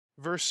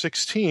verse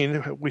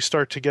 16, we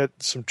start to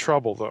get some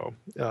trouble, though,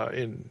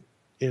 in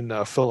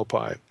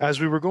Philippi. As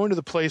we were going to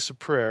the place of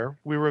prayer,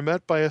 we were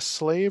met by a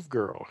slave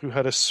girl who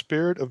had a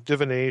spirit of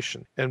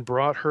divination and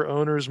brought her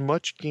owners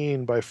much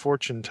gain by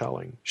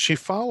fortune-telling. She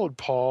followed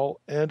Paul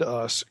and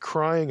us,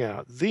 crying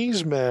out,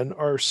 "These men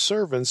are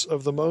servants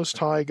of the Most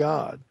High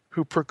God,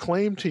 who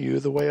proclaim to you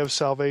the way of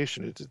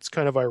salvation." It's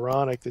kind of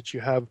ironic that you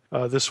have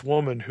this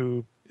woman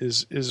who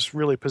is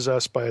really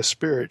possessed by a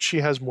spirit.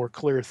 She has more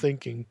clear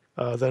thinking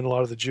than a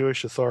lot of the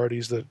Jewish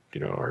authorities that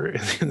are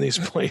in these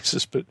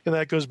places. And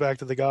that goes back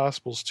to the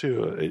Gospels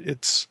too.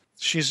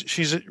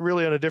 She's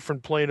really on a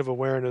different plane of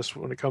awareness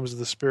when it comes to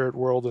the spirit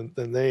world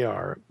than they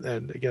are.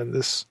 And again,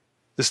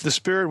 the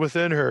spirit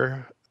within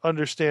her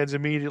understands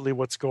immediately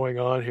what's going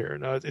on here.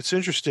 Now, it's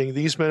interesting.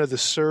 These men are the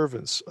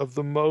servants of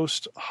the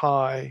Most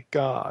High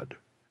God.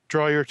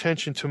 Draw your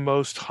attention to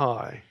Most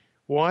High.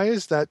 Why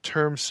is that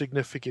term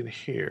significant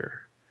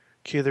here?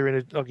 Okay,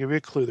 I'll give you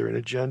a clue. They're in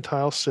a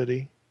Gentile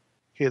city.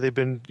 Okay, they've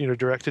been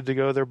directed to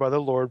go there by the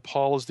Lord.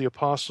 Paul is the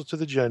apostle to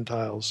the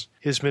Gentiles.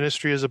 His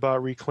ministry is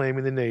about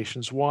reclaiming the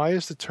nations. Why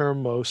is the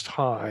term Most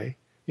High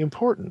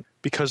important?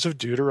 Because of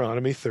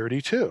Deuteronomy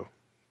 32.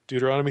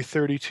 Deuteronomy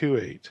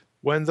 32:8.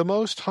 When the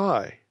Most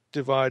High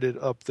divided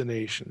up the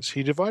nations,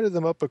 he divided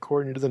them up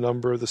according to the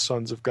number of the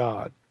sons of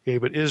God. Okay,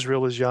 but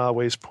Israel is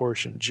Yahweh's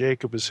portion.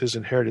 Jacob is his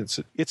inheritance.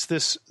 It's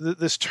this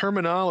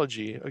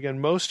terminology, again,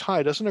 Most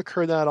High, doesn't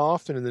occur that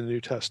often in the New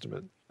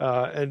Testament.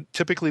 And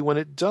typically when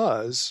it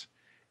does,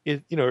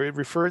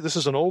 this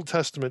is an Old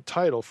Testament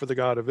title for the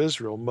God of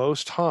Israel,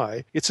 Most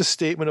High. It's a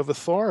statement of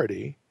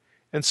authority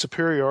and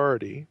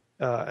superiority.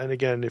 And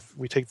again, if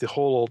we take the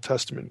whole Old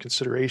Testament in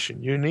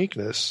consideration,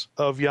 uniqueness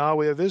of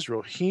Yahweh of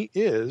Israel. He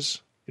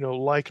is,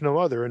 like no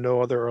other, and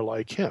no other are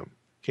like him.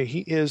 Okay,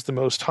 he is the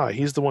Most High.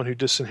 He's the one who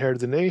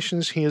disinherited the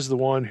nations. He is the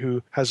one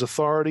who has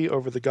authority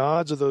over the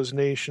gods of those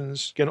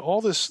nations. Again,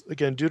 all this,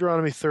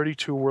 Deuteronomy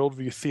 32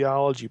 worldview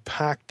theology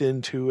packed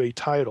into a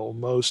title,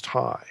 Most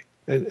High.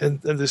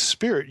 And the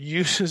Spirit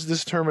uses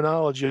this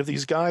terminology of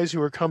these guys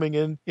who are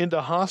coming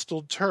into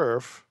hostile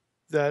turf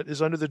that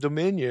is under the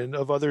dominion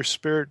of other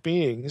spirit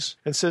beings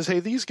and says, hey,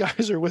 these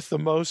guys are with the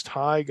Most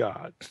High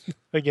God.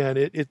 Again,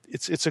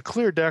 it's a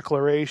clear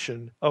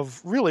declaration of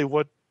really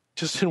what,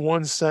 just in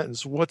one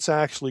sentence, what's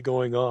actually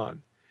going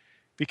on.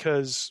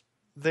 Because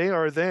they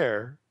are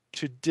there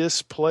to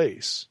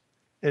displace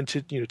and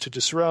to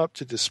disrupt,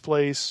 to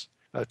displace,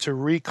 to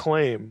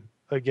reclaim,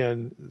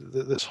 again,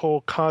 this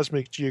whole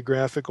cosmic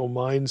geographical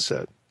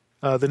mindset.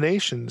 The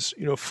nations,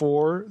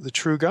 for the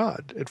true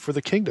God and for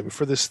the kingdom,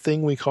 for this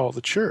thing we call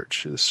the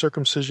church, the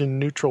circumcision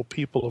neutral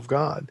people of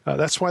God.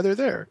 That's why they're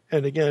there.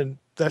 And again,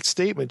 that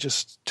statement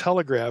just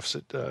telegraphs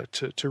it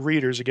to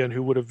readers, again,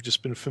 who would have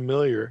just been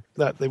familiar,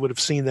 that they would have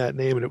seen that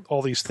name and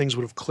all these things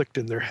would have clicked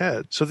in their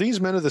head. So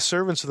these men are the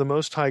servants of the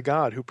Most High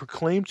God who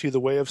proclaim to you the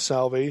way of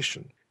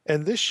salvation.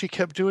 And this she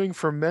kept doing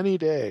for many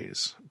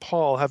days.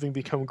 Paul, having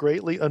become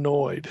greatly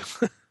annoyed,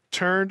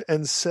 turned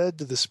and said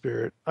to the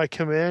Spirit, I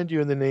command you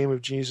in the name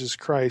of Jesus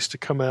Christ to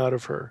come out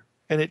of her.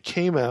 And it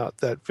came out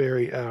that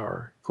very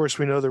hour. Of course,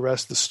 we know the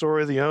rest of the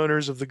story. The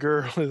owners of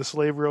the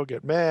slave girl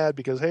get mad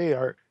because, hey,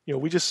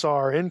 we just saw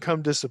our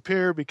income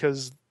disappear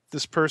because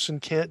this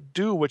person can't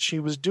do what she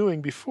was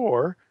doing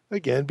before,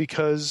 again,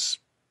 because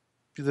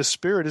the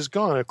Spirit is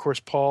gone. Of course,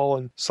 Paul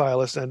and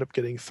Silas end up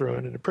getting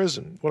thrown into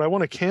prison. What I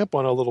want to camp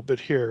on a little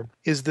bit here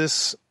is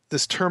this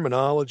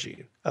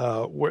terminology,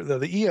 where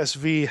the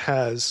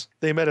ESV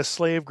they met a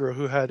slave girl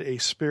who had a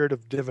spirit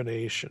of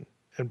divination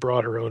and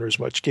brought her owners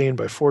much gain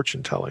by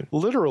fortune telling.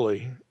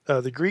 Literally,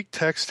 the Greek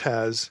text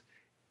has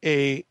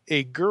a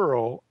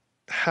girl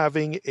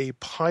having a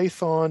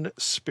python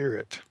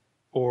spirit,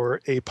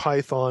 or a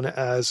python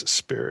as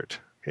spirit.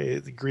 Okay,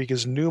 the Greek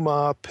is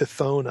pneuma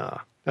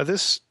pythona. Now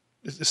this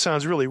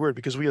sounds really weird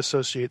because we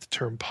associate the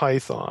term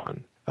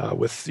python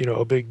with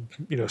a big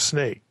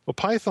snake. Well,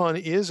 python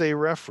is a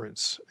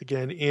reference,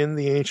 again, in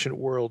the ancient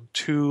world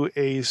to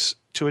a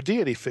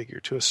deity figure,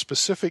 to a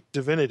specific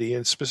divinity,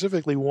 and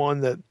specifically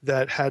one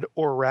that had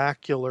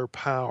oracular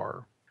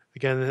power.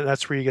 Again,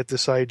 that's where you get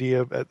this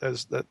idea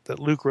that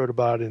Luke wrote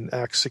about in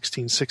Acts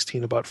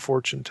 16:16 about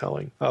fortune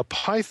telling.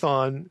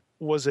 Python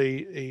was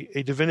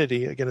a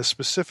divinity, again, a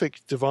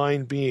specific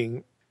divine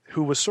being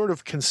who was sort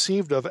of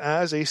conceived of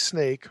as a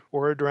snake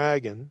or a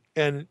dragon,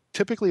 and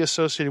typically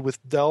associated with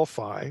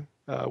Delphi,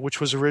 which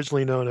was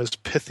originally known as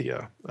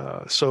Pythia.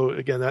 So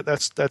again,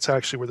 that's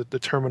actually where the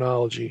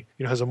terminology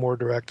has a more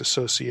direct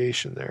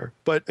association there.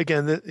 But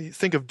again,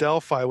 think of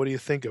Delphi. What do you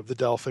think of? The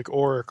Delphic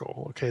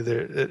Oracle? Okay,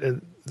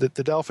 the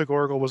Delphic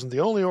Oracle wasn't the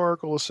only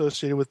oracle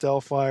associated with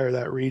Delphi or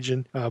that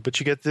region, but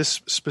you get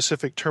this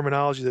specific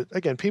terminology that,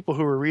 again, people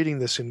who were reading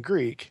this in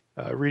Greek,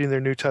 reading their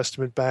New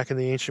Testament back in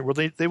the ancient world,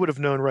 they would have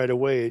known right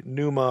away.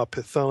 Pneuma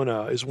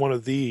Pythona is one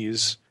of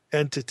these.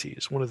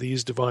 entities, one of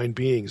these divine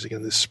beings,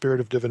 again, this spirit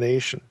of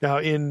divination. Now,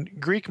 in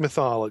Greek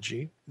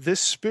mythology, this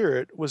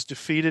spirit was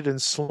defeated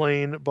and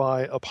slain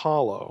by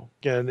Apollo.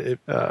 Again,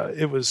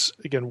 it was,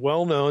 again,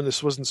 well known.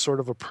 This wasn't sort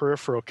of a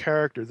peripheral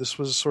character. This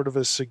was sort of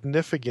a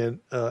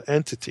significant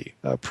entity.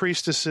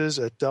 Priestesses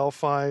at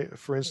Delphi,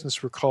 for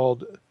instance, were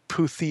called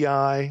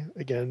Puthii.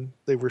 Again,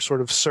 they were sort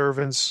of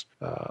servants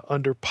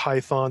under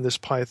Python, this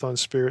Python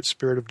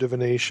spirit of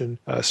divination,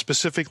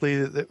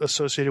 specifically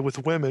associated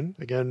with women.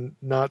 Again,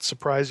 not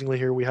surprisingly,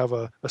 here we have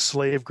a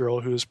slave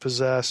girl who is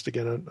possessed,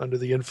 again, under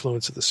the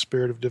influence of the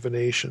spirit of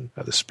divination,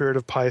 the spirit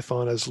of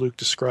Python, as Luke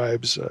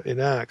describes in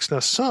Acts. Now,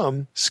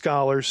 some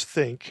scholars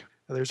think,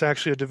 and there's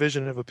actually a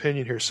division of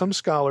opinion here, some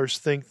scholars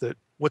think that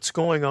what's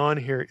going on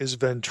here is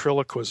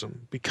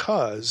ventriloquism,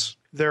 because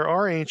there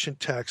are ancient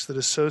texts that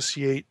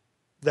associate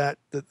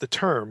the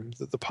term,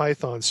 the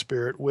Python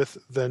spirit, with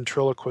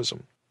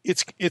ventriloquism.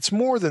 It's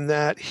more than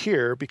that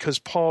here, because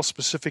Paul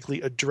specifically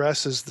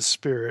addresses the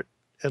spirit,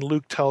 and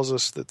Luke tells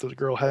us that the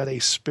girl had a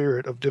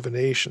spirit of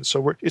divination.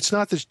 So it's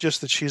not just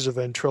that she's a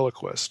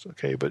ventriloquist,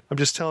 okay? But I'm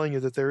just telling you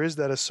that there is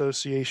that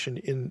association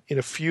in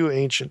a few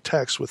ancient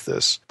texts with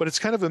this. But it's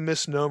kind of a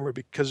misnomer,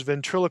 because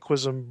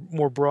ventriloquism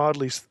more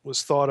broadly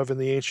was thought of in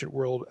the ancient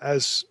world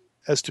as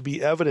to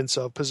be evidence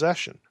of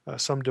possession,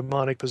 some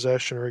demonic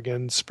possession, or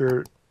again,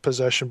 spirit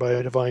possession by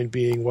a divine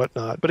being,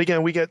 whatnot. But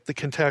again, we get the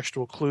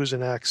contextual clues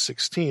in Acts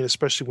 16,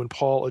 especially when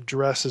Paul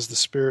addresses the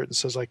spirit and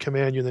says, I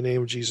command you in the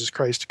name of Jesus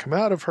Christ to come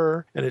out of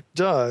her. And it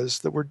does,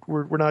 that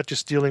we're not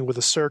just dealing with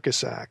a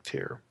circus act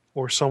here,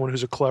 or someone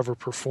who's a clever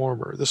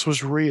performer. This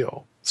was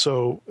real.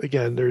 So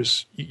again,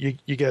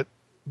 you get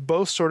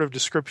both sort of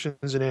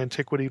descriptions in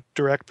antiquity,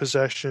 direct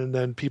possession,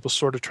 then people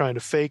sort of trying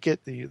to fake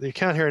it. The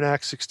account here in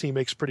Acts 16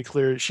 makes pretty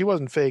clear she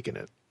wasn't faking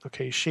it.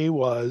 Okay, she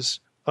was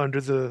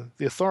under the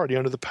authority,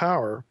 under the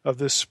power of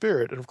this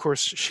spirit. And of course,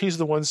 she's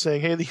the one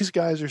saying, hey, these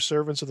guys are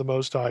servants of the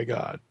Most High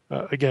God.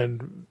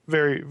 Again,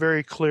 very,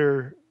 very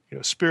clear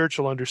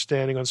spiritual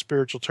understanding on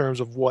spiritual terms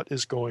of what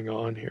is going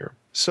on here.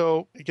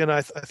 So again,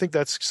 I think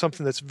that's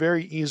something that's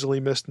very easily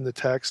missed in the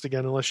text.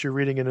 Again, unless you're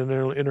reading in an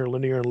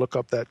interlinear and look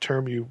up that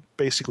term, you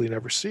basically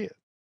never see it.